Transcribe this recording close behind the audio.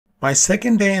My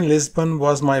second day in Lisbon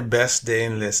was my best day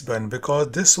in Lisbon because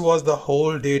this was the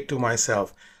whole day to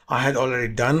myself. I had already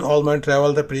done all my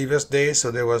travel the previous day, so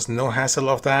there was no hassle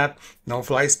of that, no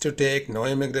flights to take, no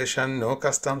immigration, no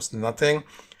customs, nothing.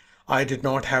 I did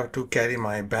not have to carry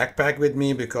my backpack with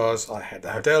me because I had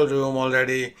the hotel room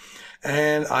already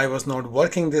and I was not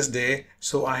working this day,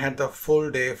 so I had the full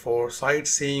day for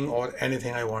sightseeing or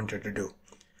anything I wanted to do.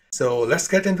 So let's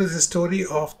get into the story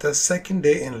of the second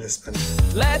day in Lisbon.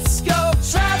 Let's go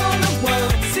travel the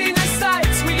world, see the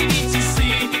sights we need to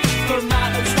see. From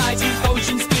mountains, nights and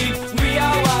oceans deep, we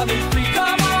are wild and free.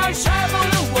 Come on, travel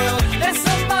the world, there's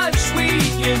so much we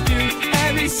can do.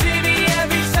 Every city,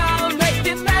 every town,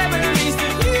 making memories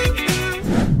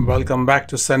with you. Welcome back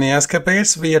to Sunny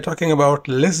Escapades. We are talking about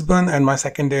Lisbon and my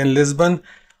second day in Lisbon.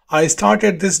 I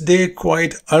started this day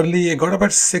quite early. I got up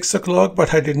at 6 o'clock,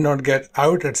 but I did not get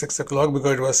out at 6 o'clock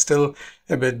because it was still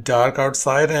a bit dark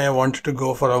outside and I wanted to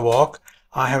go for a walk.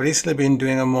 I have recently been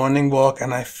doing a morning walk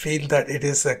and I feel that it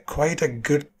is quite a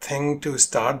good thing to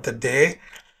start the day.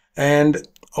 And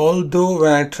although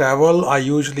when I travel, I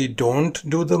usually don't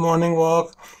do the morning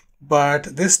walk,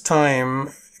 but this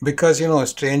time, because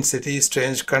strange city,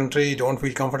 strange country, don't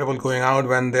feel comfortable going out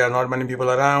when there are not many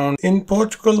people around. In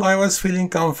Portugal, I was feeling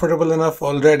comfortable enough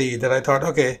already that I thought,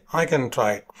 okay, I can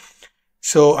try it.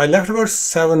 So I left about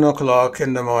 7 o'clock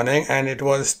in the morning and it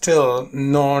was still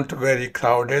not very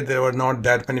crowded. There were not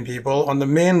that many people. On the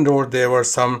main road, there were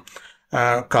some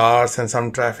cars and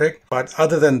some traffic. But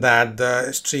other than that,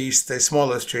 the streets, the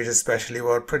smaller streets especially,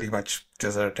 were pretty much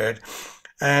deserted.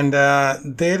 And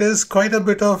there is quite a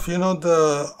bit of,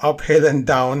 the uphill and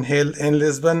downhill in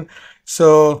Lisbon.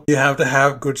 So you have to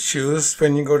have good shoes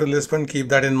when you go to Lisbon. Keep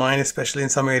that in mind, especially in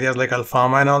some areas like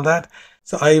Alfama and all that.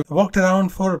 So I walked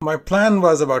around my plan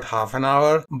was about half an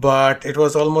hour, but it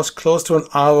was almost close to an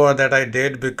hour that I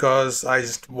did because I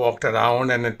just walked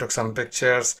around and I took some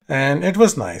pictures and it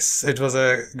was nice. It was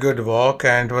a good walk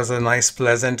and it was a nice,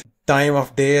 pleasant time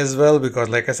of day as well because,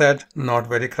 like I said, not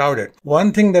very crowded.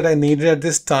 One thing that I needed at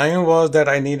this time was that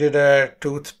I needed a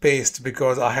toothpaste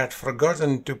because I had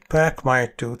forgotten to pack my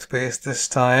toothpaste this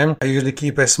time. I usually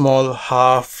keep a small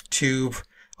half tube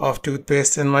of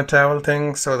toothpaste in my travel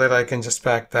thing so that I can just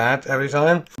pack that every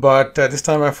time. But this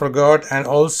time I forgot, and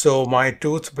also my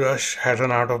toothbrush had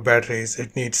run out of batteries.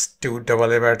 It needs 2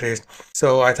 AA batteries.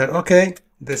 So I thought, okay,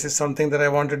 this is something that I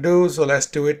want to do, so let's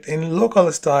do it in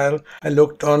local style. I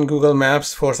looked on Google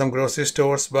Maps for some grocery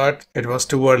stores, but it was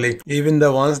too early. Even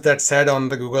the ones that said on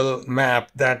the Google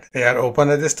map that they are open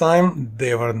at this time,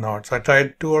 they were not. So I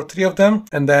tried 2 or 3 of them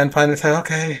and then finally said,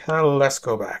 okay, well, let's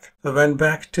go back. I went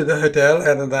back to the hotel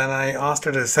and then I asked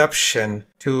a reception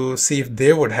to see if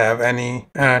they would have any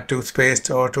toothpaste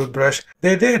or toothbrush.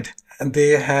 They did. And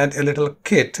they had a little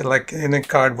kit like in a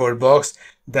cardboard box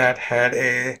that had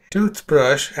a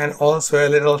toothbrush and also a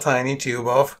little tiny tube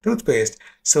of toothpaste.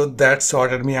 So that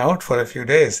sorted me out for a few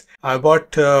days. I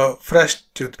bought fresh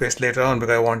toothpaste later on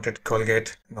because I wanted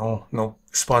Colgate. No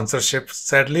sponsorship,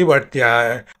 sadly, but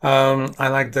yeah, I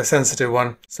like the sensitive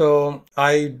one. So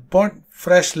I bought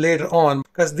fresh later on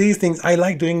because these things, I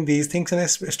like doing these things in a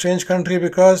strange country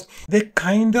because they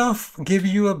kind of give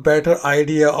you a better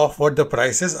idea of what the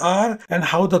prices are and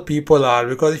how the people are.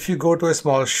 Because if you go to a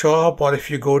small shop or if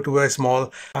you go to a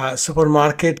small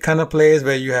supermarket kind of place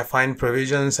where you have fine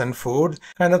provisions and food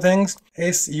kind of things,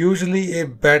 it's usually a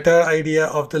better idea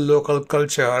of the local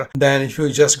culture than if you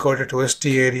just go to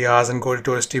touristy areas and go to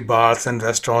touristy bars and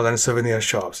restaurants and souvenir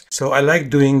shops. So I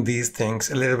like doing these things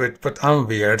a little bit, but I'm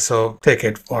weird, so take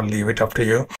it or leave it up to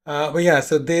you. But yeah,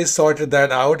 so they sorted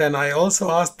that out and I also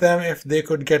asked them if they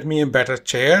could get me a better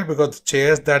chair because the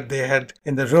chairs that they had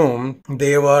in the room,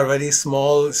 they were very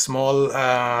small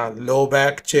low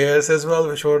back chairs as well,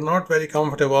 which were not very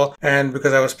comfortable. And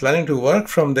because I was planning to work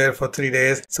from there for 3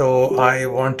 days, so I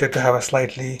wanted to have a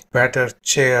slightly better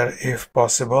chair if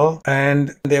possible.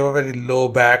 And they were very low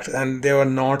backed and they were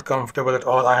not comfortable at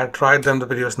all. I had tried them the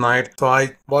previous night, so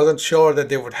I wasn't sure that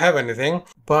they would have anything.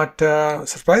 But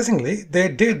surprisingly, they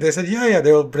did. They said, yeah,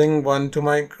 they will bring one to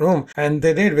my room. And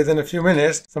they did. Within a few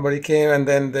minutes, somebody came and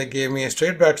then they gave me a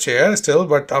straight back chair still,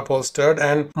 but upholstered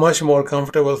and much more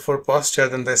comfortable for posture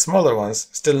than the smaller ones.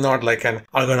 Still not like an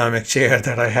ergonomic chair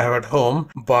that I have at home,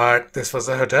 but this was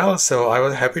a hotel, so I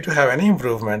was happy to have any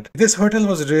improvement. This hotel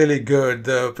was really good,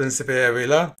 the Principe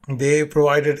Villa. They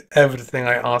provided everything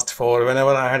I asked for.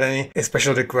 Whenever I had any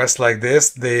special requests like this,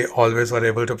 they always were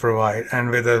able to provide,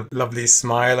 and with a lovely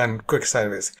smile and quick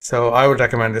service. So I would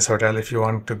recommend this hotel if you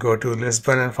want to go to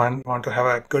Lisbon and want to have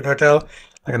a good hotel.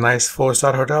 like a nice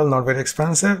 4-star hotel, not very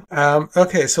expensive.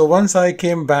 Okay, so once I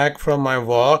came back from my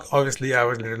walk, obviously I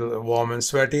was a little warm and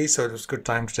sweaty, so it was a good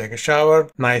time to take a shower.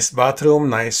 Nice bathroom,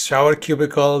 nice shower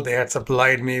cubicle. They had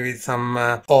supplied me with some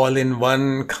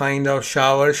all-in-one kind of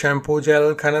shower shampoo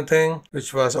gel kind of thing,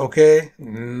 which was okay.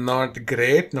 Not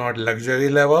great, not luxury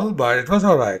level, but it was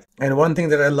all right. And one thing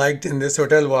that I liked in this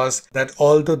hotel was that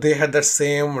although they had that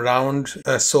same round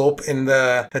soap in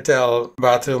the hotel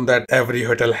bathroom that every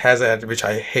hotel has at, which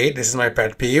I hate, this is my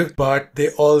pet peeve, but they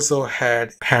also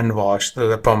had hand wash,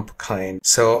 the pump kind.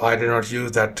 So I did not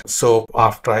use that soap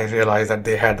after I realized that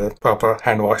they had the proper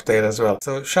hand wash there as well.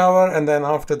 So shower, and then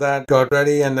after that got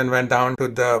ready and then went down to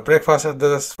the breakfast at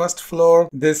the first floor.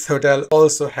 This hotel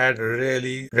also had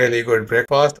really good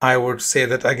breakfast. I would say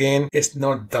that again, it's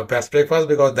not the best breakfast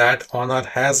because that owner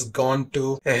has gone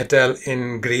to a hotel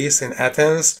in Greece, in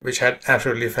Athens, which had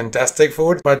absolutely fantastic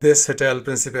food. But this hotel,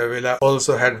 Principia Villa,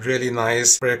 also had really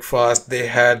nice breakfast. They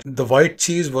had the white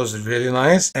cheese was really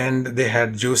nice, and they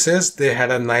had juices. They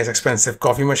had a nice expensive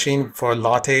coffee machine for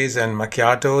lattes and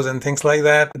macchiatos and things like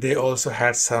that. They also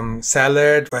had some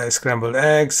salad, scrambled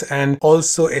eggs, and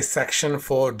also a section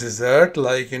for dessert,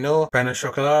 like, you know, pain au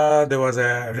chocolat. There was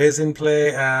a raisin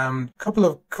play,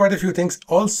 quite a few things.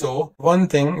 Also, one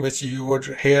thing which you would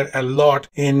hear a lot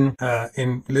in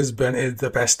Lisbon is the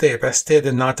peste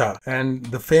de nata, and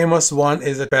the famous one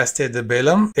is the peste de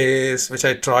bellum, which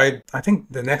I tried I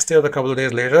think the next day or a couple of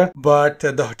days later. But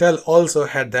the hotel also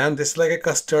had them. This is like a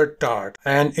custard tart,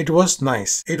 and it was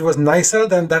nice. It was nicer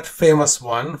than that famous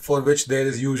one for which there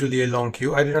is usually a long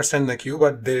queue. I did not stand in the queue,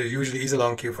 but there usually is a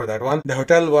long queue for that one. The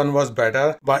hotel one was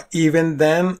better, but even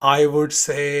then I would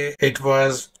say it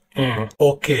was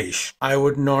okay. I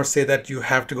would not say that you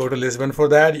have to go to Lisbon for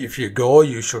that. If you go,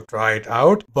 you should try it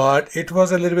out. But it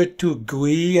was a little bit too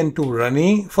gooey and too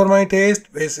runny for my taste.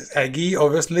 It's eggy,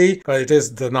 obviously, because it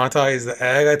is the nata is the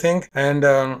egg, I think, and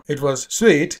it was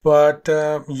sweet. But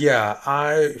yeah,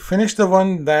 I finished the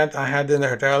one that I had in the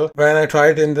hotel. When I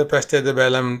tried in the peste de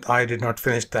bellum, I did not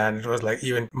finish that. It was like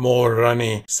even more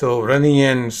runny. So runny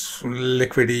and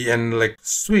liquidy and like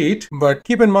sweet. But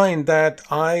keep in mind that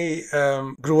I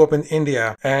grew up in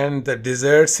India, and the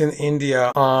desserts in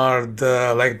India are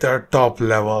the top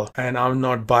level, and I'm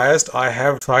not biased. I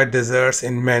have tried desserts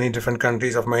in many different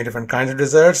countries of many different kinds of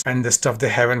desserts, and the stuff they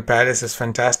have in Paris is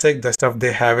fantastic. The stuff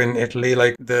they have in Italy,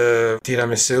 like the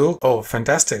tiramisu, oh,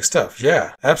 fantastic stuff.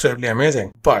 Yeah, absolutely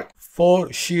amazing. But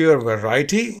for sheer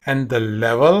variety and the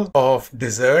level of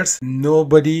desserts,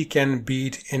 nobody can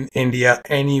beat in India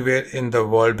anywhere in the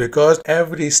world, because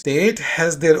every state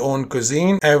has their own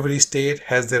cuisine, every state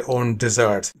has their own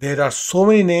desserts. There are so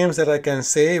many names that I can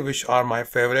say which are my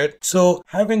favorite. So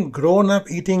having grown up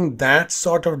eating that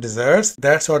sort of desserts,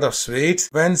 that sort of sweets,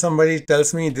 when somebody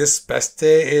tells me this peste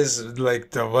is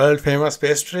like the world famous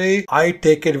pastry, I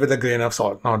take it with a grain of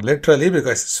salt. Not literally,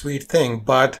 because it's a sweet thing,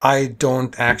 but I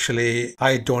don't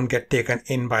get taken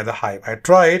in by the hype. I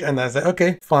tried and I said,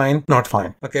 okay, fine, not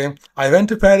fine. Okay. I went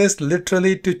to Paris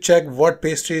literally to check what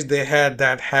pastries they had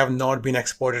that have not been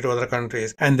exported to other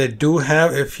countries. And they do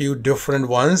have a few different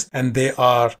ones, and they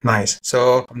are nice.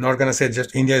 So I'm not going to say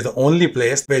just India is the only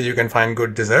place where you can find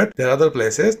good dessert. There are other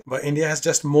places, but India has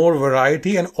just more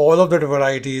variety, and all of that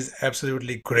variety is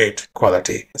absolutely great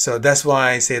quality. So that's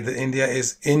why I say that India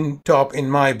is in top in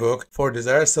my book for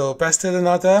dessert. So peste de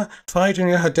nata, try it in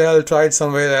your hotel, try it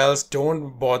somewhere else.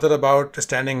 Don't bother about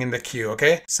standing in the queue,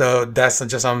 okay? So that's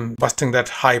just, I'm busting that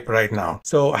hype right now.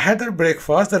 So I had that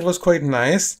breakfast that was quite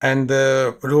nice, and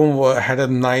the room had a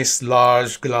nice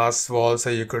large glass wall, so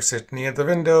you could sit near the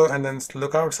window and then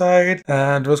look outside,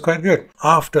 and it was quite good.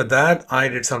 After that, I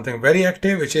did something very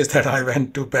active, which is that I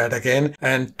went to bed again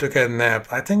and took a nap.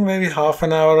 I think maybe half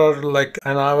an hour or like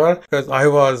an hour, because I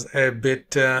was a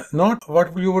bit not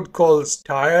what you would call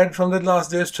tired from the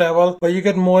last day's travel, but you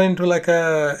get more into like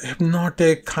a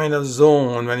hypnotic kind of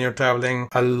zone when you're traveling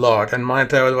a lot. And my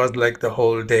travel was like the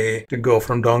whole day to go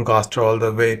from Doncaster all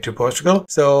the way to Portugal.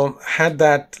 So had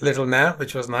that little nap,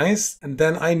 which was nice. And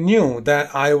then I knew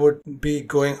that I would be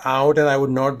going out and I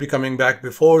would not be coming back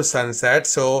before sunset.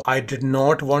 So I did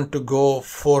not want to go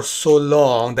for so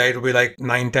long that it would be like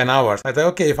 9-10 hours. I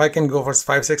thought, okay, if I can go for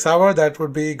 5-6 hours, that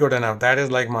would be good enough. That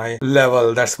is like my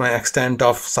level. That's my extent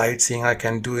of sightseeing I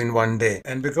can do in one day.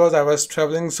 And because I was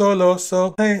traveling solo.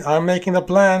 So hey, I'm making the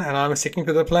plan and I'm sticking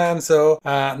to the plan. So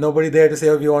nobody there to say,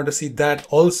 oh, we want to see that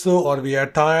also, or we are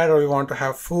tired, or we want to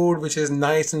have food which is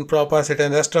nice and proper, sit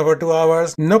and rest for 2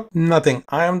 hours. Nope, nothing.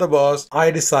 I am the boss.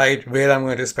 I decide where I'm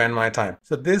going to spend my time.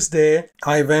 So this day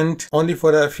I went only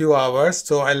for a few hours.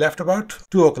 So I left about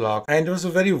 2 o'clock, and it was a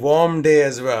very warm day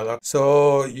as well.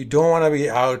 So you don't want to be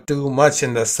out too much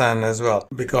in the sun as well,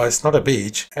 because it's not a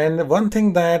beach. And one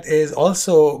thing that is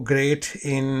also great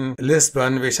in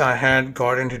Lisbon, which I had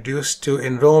got introduced to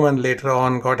in Rome and later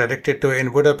on got addicted to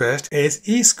in Budapest, is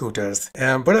e-scooters.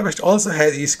 Budapest also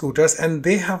has e-scooters, and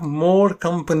they have more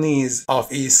companies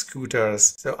of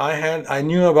e-scooters. So I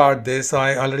knew about this. So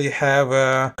I already have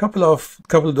a couple of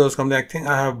those companies. I think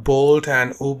I have Bolt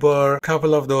and Uber,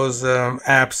 couple of those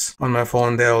apps on my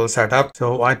phone. They're all set up.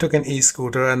 So I took an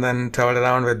e-scooter and then traveled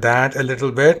around with that a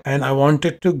little bit. And I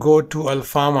wanted to go to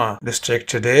Alfama district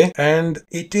today. And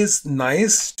it is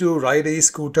nice to ride a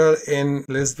scooter in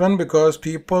Lisbon because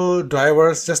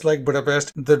drivers, just like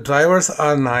Budapest, the drivers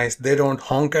are nice. They don't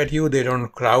honk at you. They don't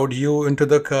crowd you into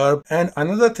the curb. And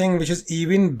another thing which is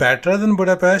even better than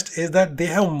Budapest is that they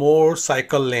have more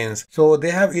cycle lanes. So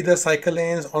they have either cycle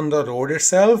lanes on the road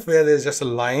itself, where there's just a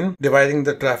line dividing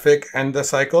the traffic and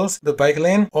the bike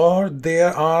lane, or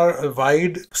there are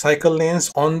wide cycle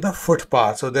lanes on the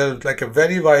footpath. So there's like a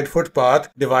very wide footpath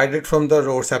divided from the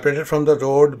road, separated from the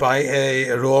road by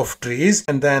a row of trees,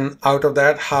 and then out of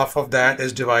that, half of that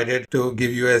is divided to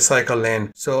give you a cycle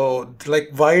lane. So like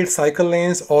wide cycle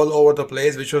lanes all over the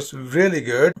place, which was really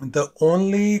good. The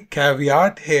only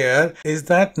caveat here is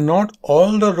that not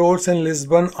all the roads in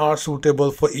Lisbon are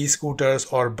suitable for e-scooters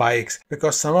or bikes,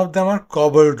 because some of them are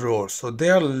cobbled roads. So they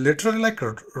are literally like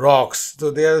rocks.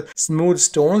 So they are smooth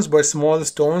stones, but small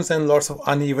stones and lots of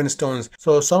uneven stones.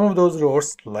 So some of those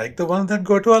roads, like the ones that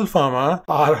go to Alfama,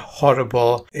 are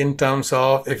horrible in terms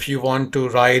of if you want to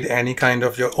ride any kind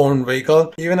of your own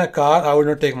vehicle. Even a car, I would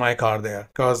not take my car there,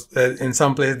 because in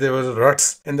some place there was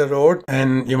ruts in the road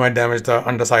and you might damage the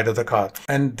underside of the car.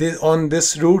 And on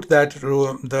this route,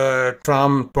 the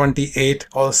tram 28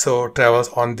 also travels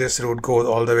on this route, goes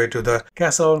all the way to the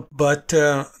castle. But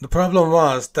the problem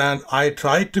was that I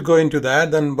tried to go into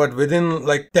that, but within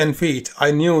like 10 feet,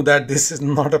 I knew that this is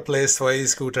not a place for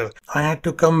e-scooter. I had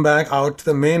to come back out to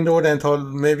the main road and thought,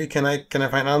 maybe can I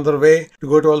find another way to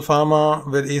go to Alfama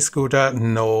with e-scooter?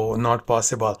 No, not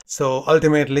possible. So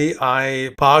ultimately,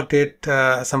 I parked it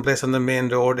someplace on the main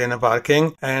road in a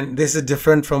parking, and this is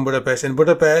different from Budapest. In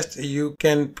Budapest, you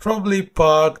can probably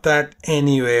park that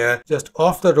anywhere, just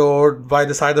off the road, by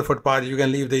the side of the footpath. You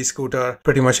can leave the e-scooter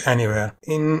pretty much anywhere.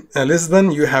 In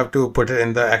Lisbon, you have to put it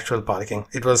in the actual parking.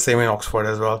 It was same in Oxford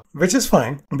as well, which is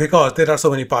fine because there are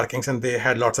so many parkings and they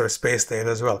had lots of space there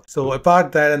as well. So I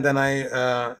parked there, and then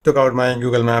I took out my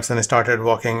Google Maps and I started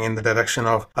walking in the direction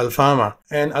of Alfama.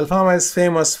 And Alfama is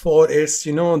famous for its,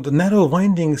 the narrow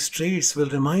winding streets will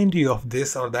remind you of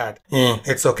this or that.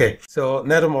 It's okay. So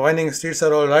narrow winding streets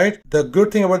are all right. The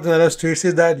good thing about the narrow streets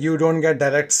is that you don't get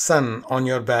direct sun on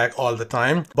your back all the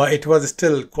time, but it was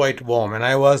still quite warm, and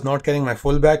I was not carrying my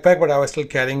full backpack, but I was still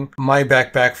carrying my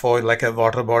backpack for like a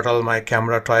water bottle, my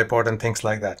camera tripod and things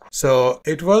like that. So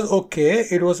it was okay.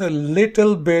 It was a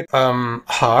little bit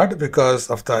hard because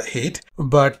of the heat,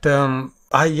 but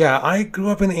I grew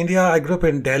up in India. I grew up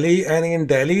in Delhi, and in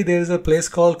Delhi there is a place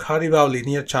called Kharibawli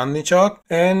near Chandni Chowk,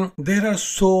 and there are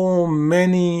so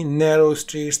many narrow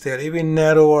streets there, even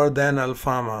narrower than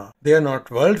Alfama. They are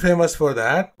not world famous for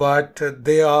that, but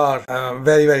they are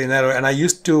very, very narrow. And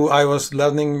I was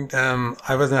learning,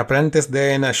 I was an apprentice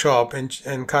there in a shop in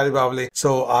Kharibawli.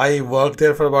 So I worked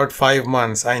there for about 5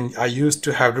 months, and I used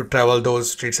to have to travel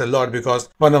those streets a lot because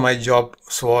one of my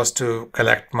jobs was to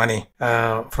collect money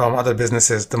from other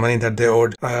businesses, the money that they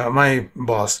owed my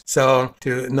boss. So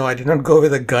I did not go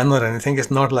with a gun or anything.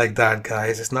 It's not like that,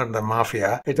 guys. It's not the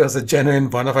mafia. It was a genuine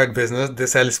bona fide business. They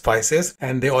sell spices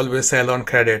and they always sell on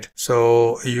credit.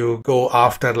 So you go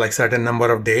after like certain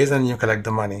number of days and you collect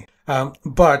the money.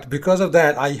 But because of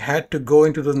that, I had to go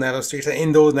into those narrow streets. And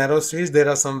in those narrow streets, there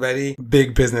are some very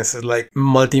big businesses like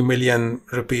multi-million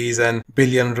rupees and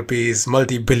billion rupees,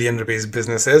 multi-billion rupees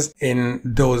businesses in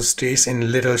those streets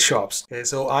in little shops. Okay,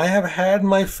 so I have had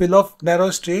my fill of narrow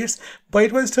streets, but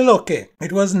it was still okay.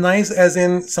 It was nice as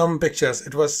in some pictures.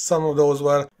 Some of those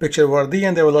were picture worthy,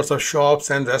 and there were lots of shops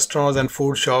and restaurants and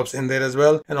food shops in there as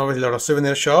well. And obviously a lot of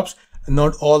souvenir shops.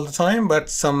 Not all the time, but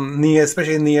some near,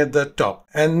 especially near the top.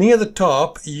 And near the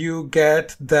top, you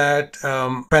get that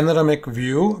panoramic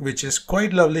view, which is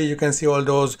quite lovely. You can see all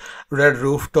those red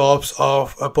rooftops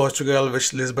of Portugal,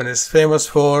 which Lisbon is famous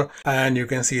for, and you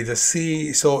can see the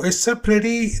sea. So it's a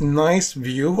pretty nice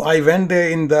view. I went there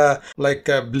in the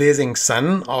blazing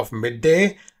sun of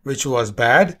midday, which was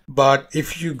bad, but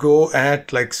if you go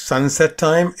at like sunset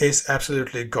time, it's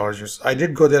absolutely gorgeous. I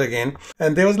did go there again,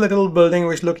 and there was a little building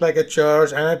which looked like a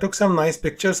church, and I took some nice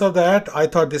pictures of that. I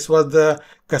thought this was the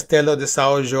Castelo de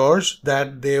São Jorge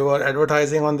that they were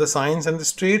advertising on the signs and the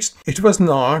streets. It was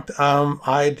not.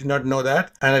 I did not know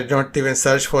that, and I did not even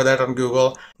search for that on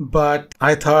Google, but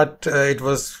I thought it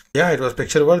was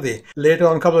picture worthy. Later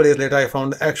on, a couple of days later, I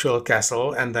found the actual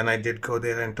castle, and then I did go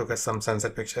there and took some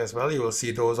sunset pictures as well. You will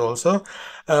see those also.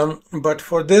 But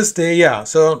for this day,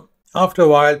 so after a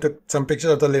while, took some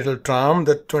pictures of the little tram,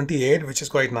 the 28, which is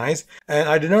quite nice. And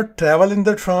I did not travel in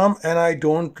the tram, and I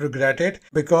don't regret it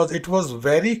because it was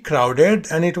very crowded,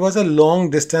 and it was a long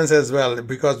distance as well,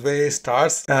 because where it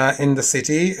starts in the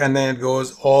city, and then it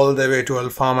goes all the way to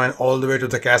Alfama and all the way to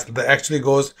the castle. That actually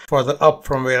goes further up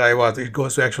from where I was. It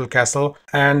goes to actual castle,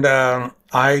 and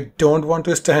I don't want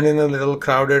to stand in a little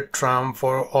crowded tram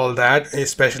for all that,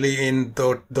 especially in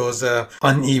those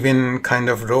uneven kind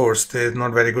of roads. They're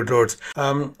not very good roads.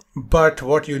 But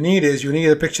what you need is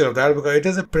a picture of that, because it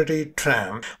is a pretty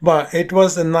tram. But it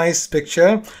was a nice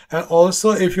picture. And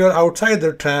also, if you're outside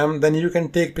the tram, then you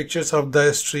can take pictures of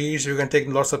the streets. You can take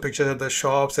lots of pictures of the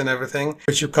shops and everything,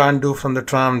 which you can't do from the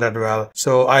tram that well.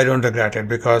 So I don't regret it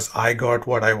because I got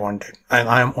what I wanted. And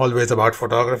I'm always about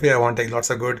photography. I want to take lots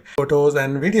of good photos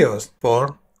and videos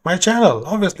for my channel.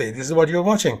 Obviously, this is what you're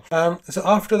watching. So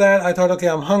after that, I thought, okay,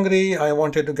 I'm hungry. I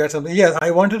wanted to get something. Yes, I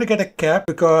wanted to get a cap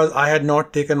because I had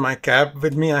not taken my cap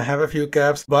with me. I have a few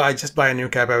caps, but I just buy a new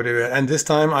cap everywhere. And this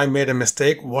time I made a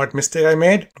mistake. What mistake I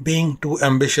made? Being too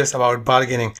ambitious about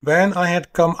bargaining. When I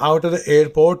had come out of the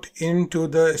airport into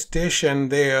the station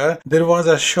there was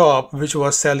a shop which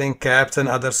was selling caps and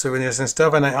other souvenirs and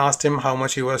stuff. And I asked him how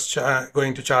much he was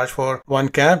going to charge for one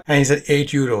cap. And he said 8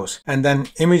 euros. And then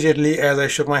immediately, as I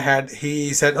shook my head,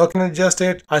 he said, okay, can I adjust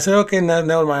it? I said, okay,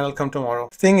 never mind, I'll come tomorrow.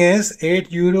 Thing is, 8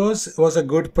 euros was a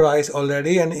good price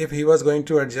already, and if he was going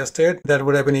to adjust it, that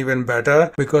would have been even better,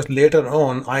 because later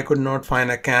on I could not find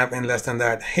a cap in less than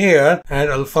that. Here at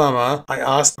Alfama, I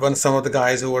asked some of the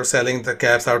guys who were selling the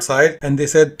caps outside, and they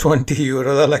said 20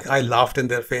 euros. Like, I laughed in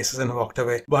their faces and walked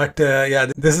away. But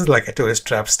this is like a tourist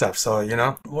trap stuff. So,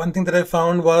 one thing that I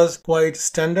found was quite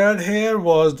standard here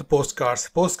was the postcards.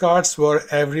 Postcards were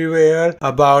everywhere,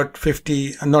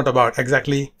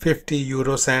 exactly 50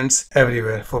 euro cents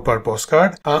everywhere per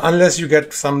postcard, unless you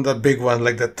get some of the big ones,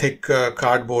 like the thick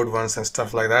cardboard ones and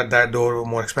stuff like that. That were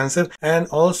more expensive. And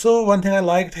also, one thing I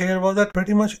liked here was that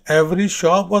pretty much every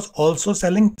shop was also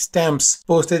selling stamps,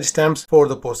 postage stamps for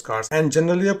the postcards, and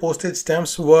generally the postage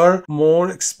stamps were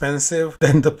more expensive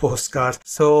than the postcards.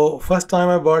 So first time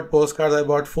I bought postcards, I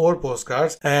bought 4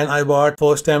 postcards, and I bought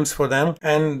 4 stamps for them,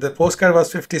 and the postcard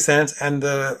was 50 cents and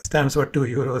the stamps were 2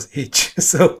 euros each.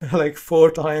 So like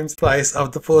 4 times price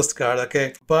of the postcard.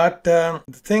 Okay, but the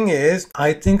thing is,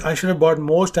 I think I should have bought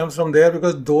more stamps from there,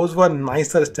 because those were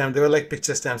nicer stamps. They were like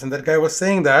picture stamps, and that guy was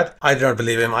saying that. I did not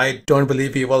believe him. I don't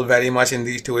believe people very much in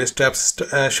these tourist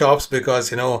shops, because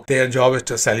their job is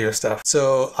to sell you stuff.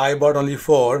 So I bought only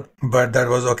 4, but that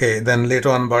was okay. Then later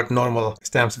on bought normal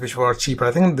stamps, which were cheaper.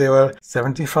 I think they were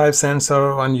 75 cents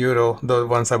or 1 euro, the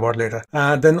ones I bought later.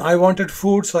 Then I wanted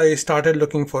food, so I started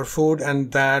looking for food,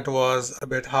 and that was a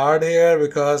bit hard here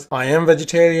because I am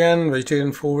vegetarian.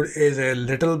 Vegetarian food is a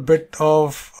little bit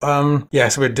of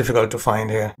it's a bit difficult to find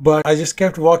here. But I just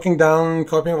kept walking down,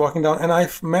 and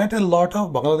I've met a lot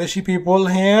of Bangladeshi people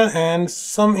here, and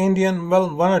some Indian,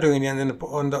 well, 1 or 2 Indians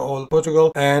in the whole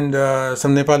Portugal, and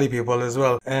some Nepali people as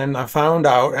well. And I found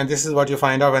out, and this is what you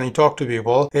find out when you talk to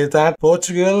people, is that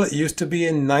Portugal used to be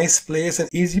a nice place, an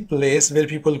easy place where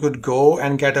people could go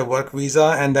and get a work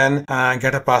visa and then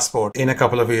get a passport in a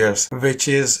couple of years, which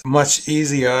is much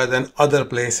easier than other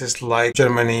places like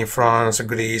Germany, France,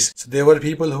 Greece. So there were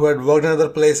people who had worked in other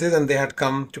places and they had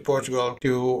come to Portugal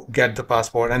to get the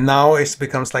passport, and now it's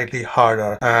become slightly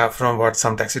harder from what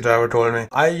some taxi driver told me.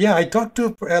 I talked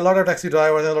to a lot of taxi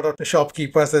drivers and a lot of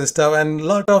shopkeepers and stuff, and a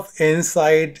lot of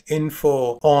inside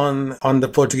info on the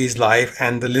Portuguese life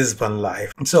and the Lisbon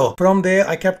life. So from there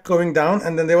I kept going down,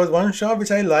 and then there was one shop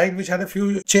which I liked, which had a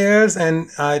few chairs, and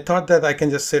I thought that I can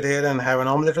just sit here and have an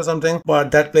omelette or something.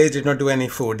 But that place did not do any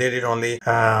food. They did only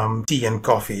tea and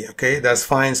coffee. Okay, that's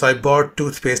fine. So I bought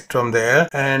toothpaste from there,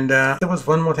 and there was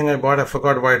one more thing I bought. I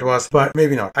forgot what it was, but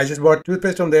maybe not. I just bought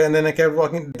toothpaste from there, and then I kept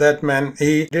walking. That man,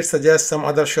 he did suggest some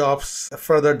other shops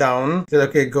further down. He said,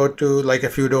 okay, go to like a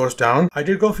few doors down. I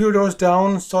did go a few doors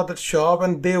down, saw that shop,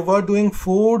 and they were doing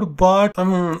food, but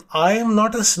I am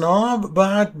not a snob,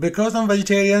 but because I'm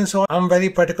vegetarian, so I'm very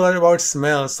particular about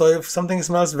smell. So if something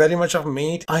smells very much of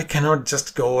meat, I cannot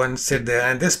just go and sit there.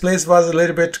 And this place was a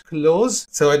little bit close,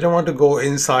 so I don't want to go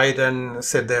inside and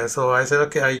sit there. So I said,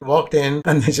 okay, I walked in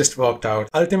and they just walked out.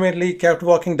 Ultimately, kept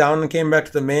walking down and came back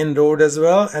to the main road as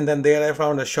well. And then there I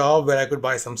found a shop where I could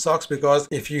buy some socks, because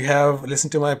if you have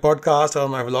listened to my podcast or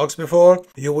my vlogs before,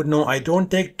 you would know I don't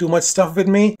take too much stuff with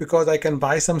me, because I can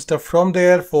buy some stuff from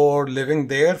there for living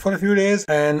there for a few days,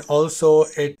 and also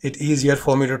it's easier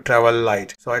for me to travel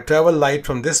light. So I travel light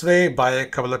from this way, buy a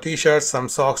couple of t-shirts, some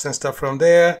socks and stuff from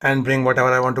there, and bring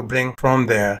whatever I want to bring from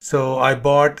there. So I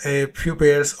bought a few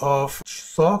pairs of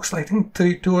socks, I think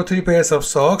two or three pairs of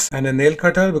socks, and a nail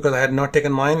cutter, because I had not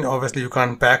taken mine. Obviously you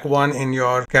can't pack one in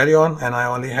your carry-on, and I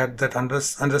only had that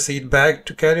under seat bag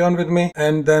to carry on with me,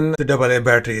 and then the AA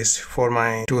batteries for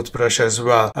my toothbrush as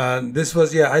well. This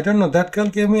was, yeah, I don't know, that girl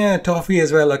gave me a toffee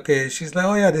as well. Okay, she's like,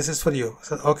 oh yeah, this is for you.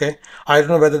 So okay, I don't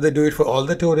know whether they do it for all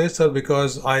the tourists or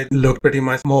because I looked pretty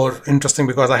much more interesting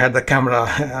because I had the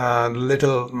camera,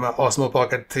 little Osmo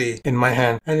Pocket 3 in my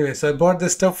hand. Anyway, so I bought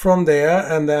this stuff from there,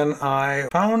 and then I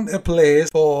found a place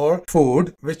for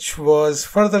food which was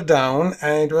further down,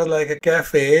 and it was like a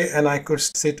cafe, and I could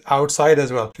sit outside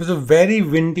as well. It was a very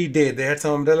windy day. They had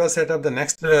some umbrellas set up. The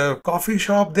next coffee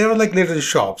shop, they were like little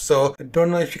shops, so I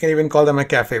don't know if you can even call them a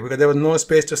cafe, because there was no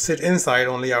space to sit inside,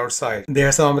 only outside. They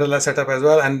had some umbrella set up as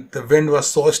well, and the wind was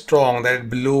so strong that it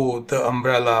blew the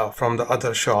umbrella from the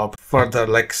other shop further,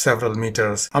 like several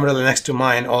meters. Umbrella next to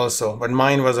mine also, but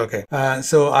mine was okay.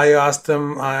 So I asked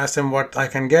him what I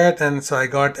can get, and so I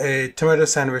got a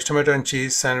tomato and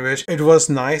cheese sandwich. It was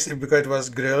nice because it was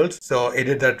grilled, so it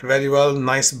did that very well.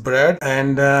 Nice bread,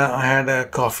 and I had a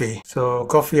coffee. So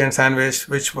coffee and sandwich,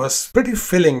 which was pretty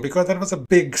filling because that was a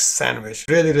big sandwich,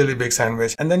 really big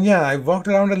sandwich. And then yeah, I walked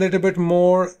around a little bit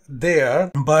more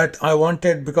there, but I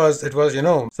wanted, because it was, you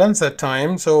know, sunset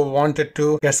time, so wanted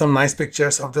to get some nice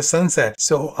pictures of the sunset.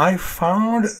 So I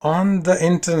found on the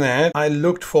internet, I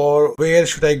looked for where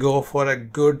should I go for a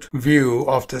good view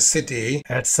of the city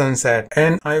at sunset,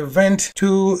 and I went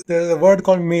to, there's a word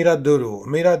called Miraduru.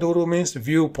 Miraduru means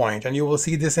viewpoint, and you will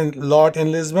see this a lot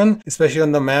in Lisbon, especially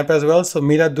on the map as well. So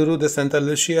Miraduru de Santa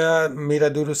Lucia,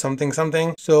 Miraduru something.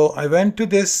 So I went to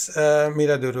this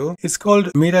Miraduru. It's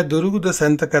called Miraduru de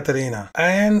Santa Catarina,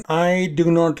 and I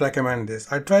do not recommend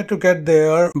this. I tried to get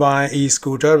there by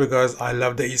e-scooter because I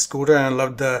love the e-scooter and I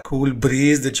love the cool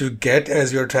breeze that you get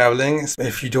as you're traveling.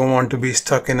 If you don't want to be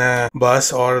stuck in a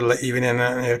bus or even in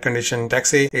an air-conditioned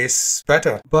taxi, it's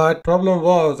better. But problem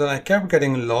was that I kept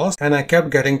getting lost, and I kept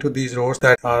getting to these roads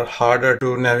that are harder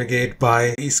to navigate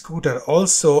by e-scooter.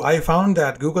 Also, I found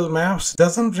that Google Maps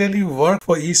doesn't really work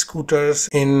for e-scooters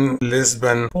in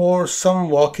Lisbon. For some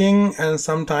walking and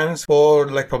sometimes for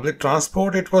like public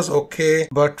transport, it was okay,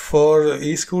 but for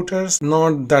e-scooters,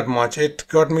 not that much. It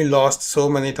got me lost so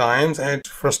many times, and it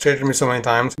frustrated me so many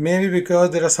times. Maybe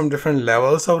because there are some different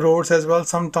levels of roads as well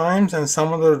sometimes, and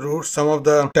some of the routes, some of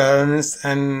the turns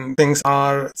and things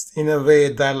are in a way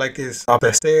that like is up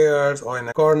the stairs or in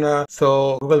a corner,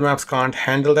 so Google Maps can't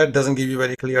handle that, doesn't give you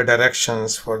very clear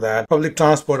directions for that. Public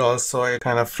transport also, it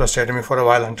kind of frustrated me for a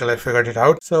while until I figured it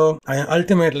out. So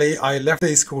ultimately I left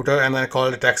the scooter and I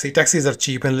called a taxi. Taxis are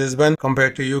cheap in Lisbon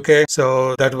compared to UK,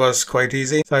 so that was quite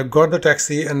easy. So I got the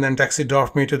taxi, and then taxi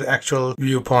dropped me to the actual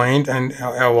viewpoint, and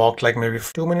I walked like maybe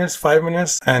 2 minutes, 5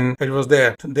 minutes, and it was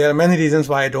there. There are many reasons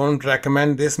why I don't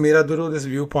recommend this Miraduru, this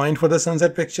viewpoint for the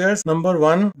sunset pictures. Number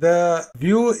one, the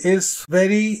view is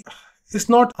very It's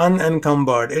not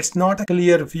unencumbered. It's not a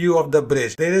clear view of the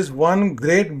bridge. There is one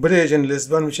great bridge in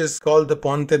Lisbon which is called the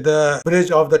Ponte, the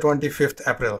bridge of the 25th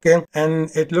April. Okay,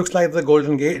 and it looks like the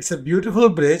Golden Gate. It's a beautiful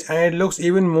bridge, and it looks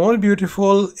even more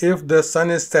beautiful if the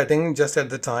sun is setting just at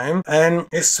the time, and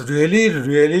it's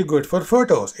really good for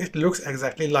photos. It looks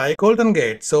exactly like Golden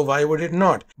Gate, so why would it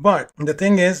not? But the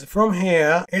thing is, from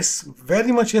here it's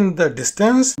very much in the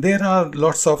distance. There are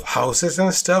lots of houses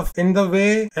and stuff in the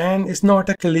way, and it's not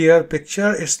a clear picture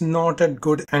picture, it's not at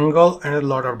good angle and a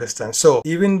lot of distance. So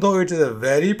even though it is a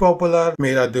very popular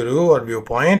Miraduru or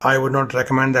viewpoint, I would not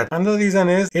recommend that. Another reason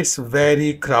is it's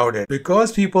very crowded.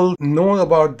 Because people know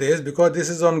about this, because this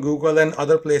is on Google and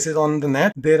other places on the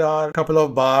net, there are a couple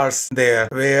of bars there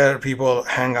where people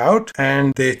hang out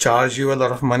and they charge you a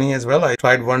lot of money as well. I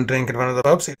tried one drink at one of the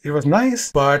pubs. It was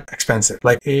nice but expensive,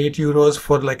 like 8 euros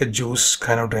for like a juice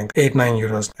kind of drink, 8-9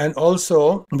 euros. And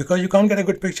also because you can't get a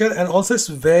good picture, and also it's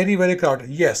very crowded.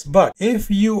 Yes, but if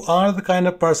you are the kind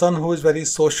of person who is very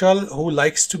social, who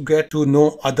likes to get to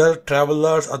know other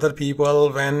travelers, other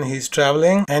people when he's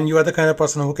traveling, and you are the kind of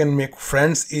person who can make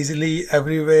friends easily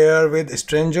everywhere with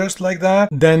strangers like that,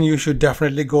 then you should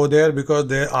definitely go there, because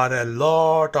there are a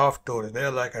lot of tourists. There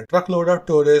are like a truckload of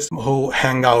tourists who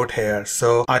hang out here.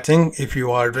 So I think if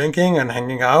you are drinking and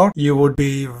hanging out, you would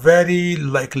be very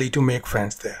likely to make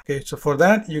friends there. Okay, so for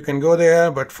that you can go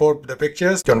there, but for the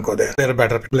pictures, don't go there. There are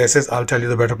better places. I'll tell you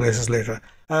the better places later.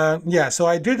 Yeah, so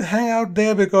I did hang out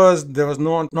there because there was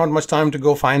not much time to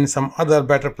go find some other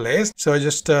better place. So I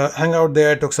just hung out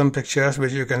there, took some pictures,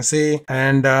 which you can see,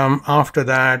 and after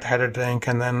that had a drink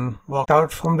and then walked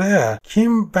out from there.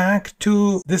 Came back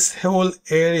to this whole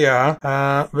area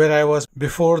where I was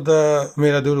before the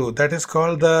Miraduru. That is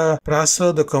called the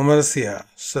Praça da Comércio.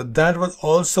 So that was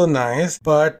also nice,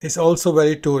 but it's also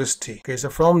very touristy. Okay, so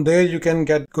from there you can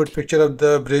get good picture of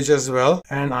the bridge as well,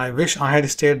 and I wish I had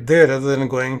stayed there rather than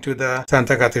going to the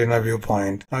Santa Catarina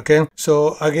viewpoint. Okay,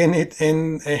 so again,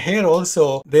 here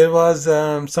also there was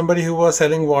somebody who was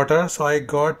selling water, so I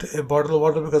got a bottle of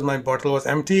water because my bottle was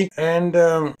empty, and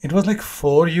it was like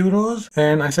 4 euros,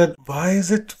 and I said, why is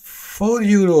it 4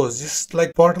 euros? Just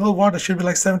like bottle of water should be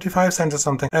like 75 cents or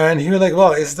something. And he was like,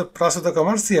 well, it's the Praça da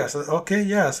Comércio. So okay,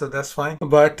 yeah, so that's fine.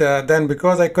 But then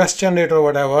because I questioned it or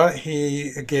whatever,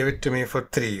 he gave it to me for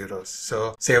 3 euros.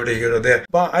 So saved a euro there.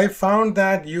 But I found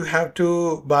that you have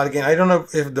to bargain. I don't know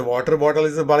if the water bottle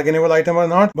is a bargainable item or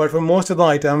not, but for most of the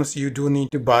items you do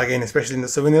need to bargain, especially in the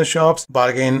souvenir shops.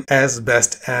 Bargain as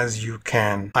best as you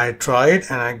can. I tried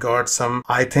and I got some,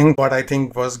 what I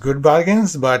think was good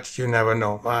bargains, but you never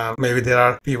know. Maybe there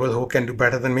are people who can do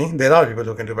better than me. There are people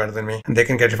who can do better than me and they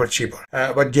can get it for cheaper.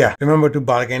 But yeah, remember to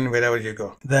bargain wherever you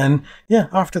go. Then yeah,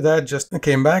 after that just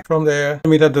came back from there.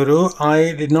 Miraduru,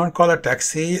 I did not call a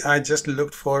taxi. I just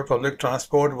looked for public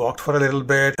transport, walked for a little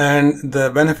bit, and the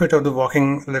benefit of the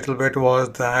walking a little bit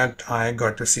was that I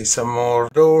got to see some more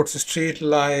roads, street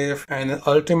life, and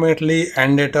ultimately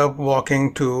ended up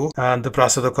walking to the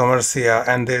Praça da Comércio,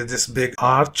 and there's this big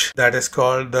arch that is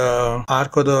called the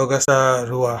Arco de Augusta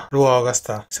Rua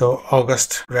Augusta. So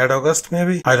August, Red August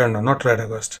maybe? I don't know, not Red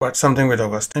August, but something with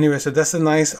August. Anyway, so that's a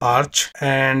nice arch,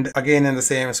 and again in the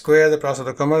same square, the Praça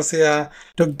da Comércio.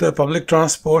 Took the public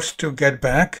transport to get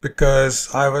back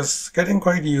because I was getting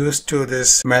quite used to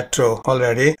this metro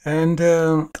already, and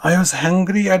I was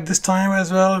hungry at this time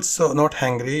as well. So not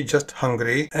hungry, just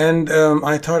hungry, and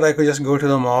I thought I could just go to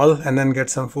the mall and then get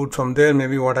some food from there,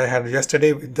 maybe what I had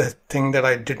yesterday, the thing that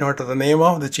I did not know the name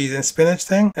of, the cheese and spinach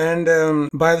thing. And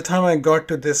by the time I got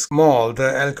to this mall,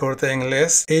 the El Corte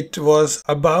Inglés, it was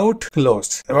about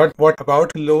closed. What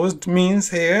about closed means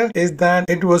here is that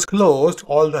it was closed,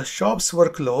 all the shops were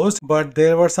closed, but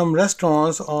there were some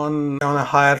restaurants on a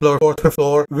higher floor, 4th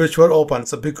floor, which were open.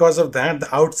 So because of that,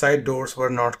 the outside doors were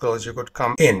not closed. You could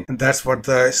come in. And that's what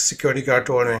the security guard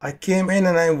told me. I came in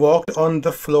and I walked on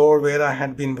the floor where I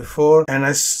had been before, and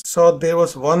I saw there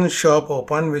was one shop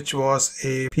open, which was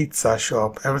a pizza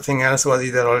shop. Everything else was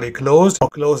either already closed or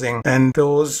closing, and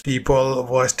those people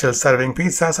were still serving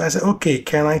pizza. So I said, okay,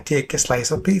 can I take a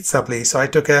slice of pizza please? So I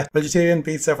took a vegetarian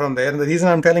pizza from there. And the reason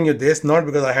I'm telling you this, not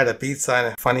because I had a pizza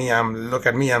and funny, look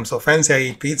at me, I'm so fancy, I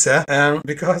eat pizza,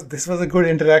 because this was a good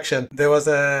interaction. There was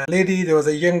a lady, there was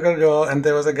a younger girl, and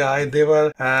there was a guy. They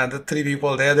were the 3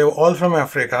 people there. They were all from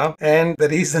Africa, and the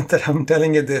reason that I'm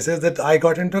telling you this is that I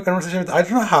got into a conversation with, I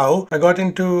don't know how I got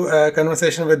into a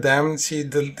conversation with them.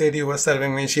 The lady who was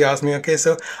serving me, she asked me, okay,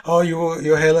 so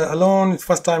you're here alone, it's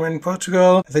first time in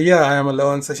Portugal? I said, yeah, I am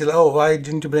alone. So she's like, oh, why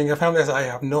didn't you bring your family? I said, I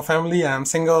have no family, I am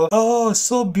single. Oh,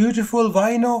 so beautiful,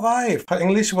 why no wife? Her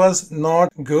English was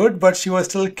not good, but she was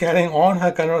still carrying on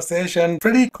her conversation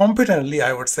pretty competently,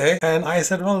 I would say. And I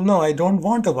said, well, no, I don't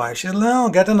want a wife. She said, no,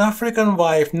 get an African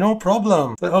wife, no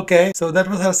problem. So, okay, so that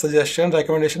was her suggestion,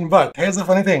 recommendation. But here's the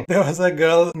funny thing, there was a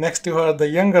girl next to her, the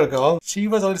younger girl. She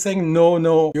was always saying,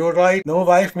 no, you're right, no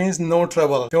wife means no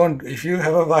trouble. If you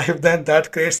have a wife, then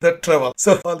that creates the trouble.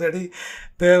 So already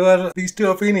there were these 2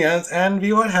 opinions, and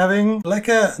we were having like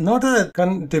not a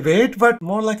debate, but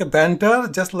more like a banter,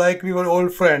 just like we were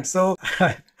old friends. So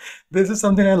This is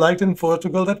something I liked in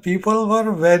Portugal, that people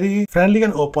were very friendly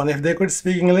and open. If they could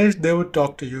speak English, they would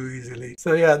talk to you easily.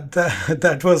 So yeah,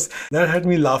 that had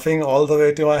me laughing all the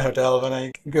way to my hotel when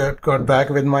I got back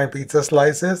with my pizza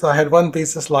slices. I had one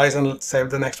pizza slice and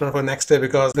saved the next one for next day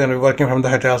because then we were working from the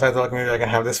hotel, so I thought maybe I can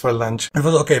have this for lunch. It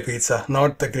was okay pizza,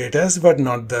 not the greatest, but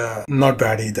not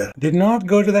bad either. Did not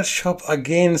go to that shop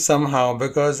again somehow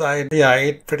because I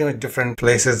ate pretty much different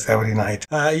places every night.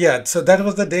 So that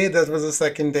was the day. That was the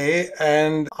second day,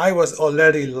 and I was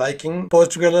already liking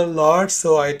Portugal a lot,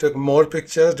 so I took more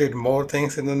pictures, did more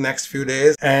things in the next few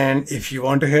days. And if you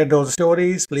want to hear those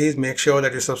stories, please make sure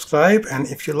that you subscribe, and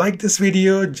if you like this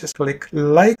video, just click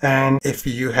like, and if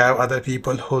you have other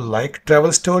people who like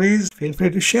travel stories, feel free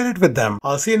to share it with them.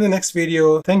 I'll see you in the next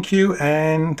video. Thank you,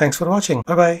 and thanks for watching.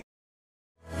 Bye bye.